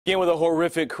Again with a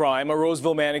horrific crime, a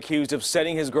Roseville man accused of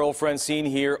setting his girlfriend seen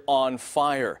here on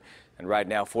fire. And right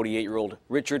now, 48-year-old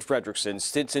Richard Fredrickson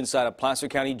sits inside a Placer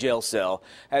County jail cell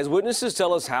as witnesses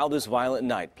tell us how this violent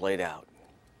night played out.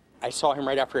 I saw him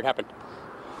right after it happened,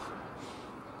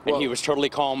 and he was totally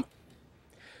calm.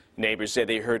 Neighbors say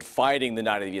they heard fighting the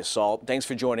night of the assault. Thanks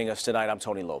for joining us tonight. I'm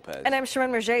Tony Lopez. And I'm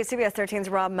Sharon Roget. CBS 13's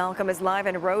Rob Malcolm is live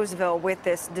in Roseville with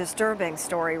this disturbing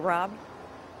story. Rob?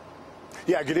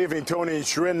 Yeah, good evening, Tony and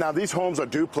Sharon. Now, these homes are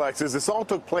duplexes. This all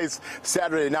took place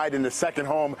Saturday night in the second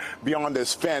home beyond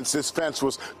this fence. This fence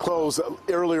was closed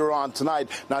earlier on tonight.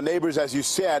 Now, neighbors, as you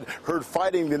said, heard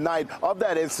fighting the night of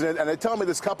that incident, and they tell me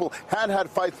this couple had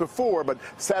fights before, but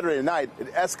Saturday night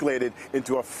it escalated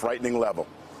into a frightening level.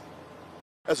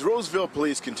 As Roseville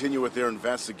police continue with their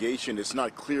investigation, it's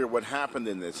not clear what happened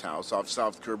in this house off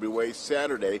South Kirby Way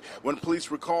Saturday when police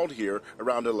were called here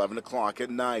around 11 o'clock at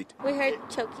night. We heard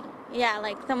choking. Yeah,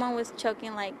 like someone was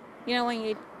choking, like, you know,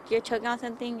 when you're choking on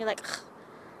something, you're like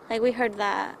we heard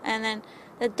that. And then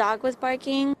the dog was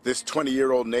barking. This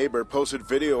 20-year-old neighbor posted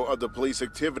video of the police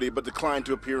activity but declined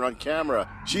to appear on camera.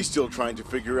 She's still trying to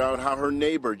figure out how her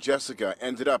neighbor, Jessica,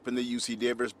 ended up in the UC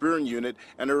Davis burn unit,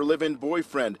 and her live-in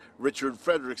boyfriend, Richard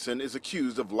Fredrickson, is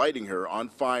accused of lighting her on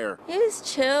fire. He was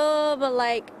chill, but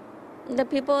like the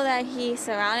people that he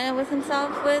surrounded with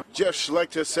himself with. Jeff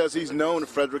Schlechter says he's known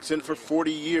Fredrickson for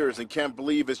 40 years and can't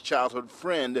believe his childhood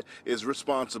friend is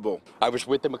responsible. I was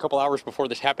with them a couple hours before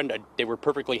this happened. They were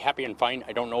perfectly happy and fine.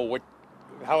 I don't know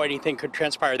how anything could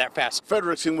transpire that fast.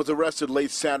 Fredrickson was arrested late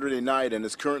Saturday night and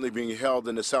is currently being held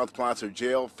in the South Placer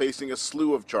jail, facing a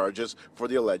slew of charges for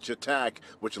the alleged attack,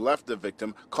 which left the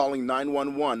victim calling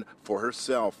 911 for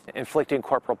herself. Inflicting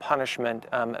corporal punishment,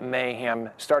 mayhem,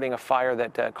 starting a fire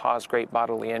that caused great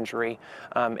bodily injury,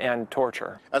 and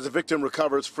torture. As the victim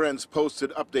recovers, friends posted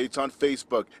updates on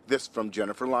Facebook. This from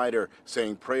Jennifer Leiter,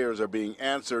 saying prayers are being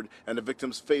answered and the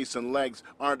victim's face and legs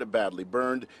aren't badly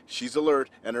burned. She's alert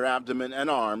and her abdomen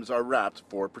and arms are wrapped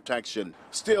for protection.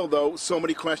 Still, though, so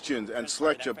many questions, and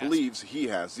Schlechter believes he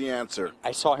has the answer.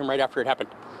 I saw him right after it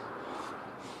happened,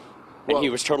 and he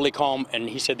was totally calm, and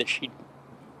he said that she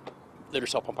lit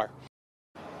herself on fire.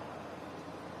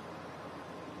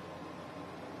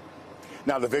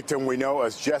 Now, the victim we know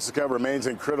as Jessica remains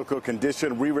in critical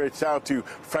condition. We reached out to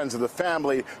friends of the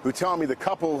family who tell me the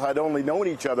couple had only known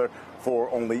each other for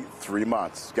only 3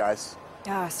 months. Guys?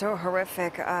 So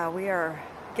horrific. We are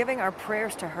giving our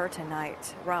prayers to her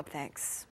tonight. Rob, thanks.